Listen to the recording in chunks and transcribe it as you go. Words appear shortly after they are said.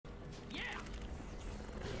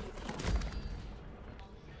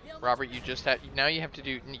Robert, you just had. Now you have to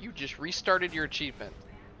do. You just restarted your achievement.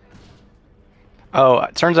 Oh,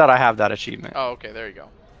 it turns out I have that achievement. Oh, okay. There you go.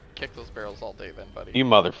 Kick those barrels all day, then, buddy. You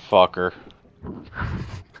motherfucker.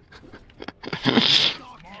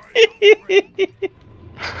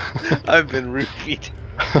 I've been roofied.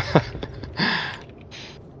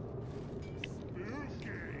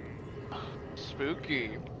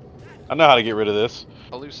 Spooky. I know how to get rid of this.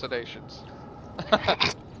 Hallucinations.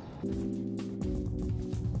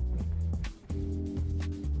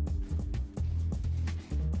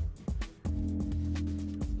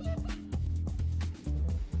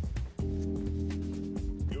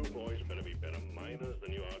 You boys better be better miners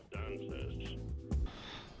than you are dancers.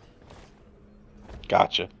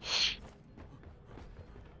 Gotcha.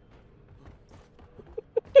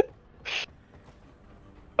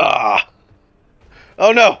 Ah!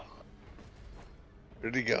 Oh no!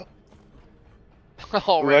 Where'd he go?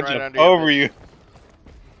 Oh, We right, went right under over you.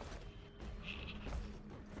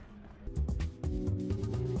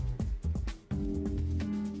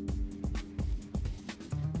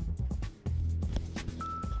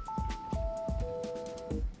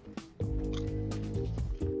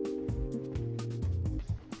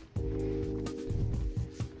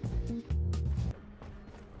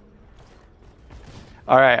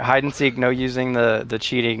 All right, hide and seek. No using the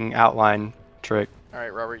cheating outline trick. All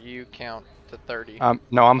right, Robert, you count to 30.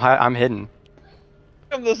 No, I'm hidden.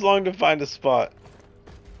 Took this long to find a spot.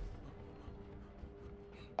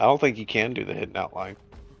 I don't think you can do the hidden outline.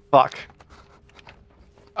 Fuck.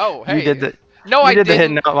 Oh, hey. You did the. No, you I did the didn't.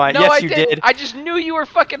 hidden outline. No, Yes, I you didn't. did. I just knew you were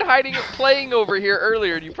fucking hiding and playing over here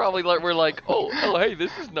earlier, and you probably were like, oh, hey,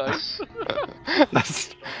 this is nice.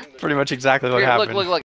 That's pretty much exactly what Here, happened. look, look, look.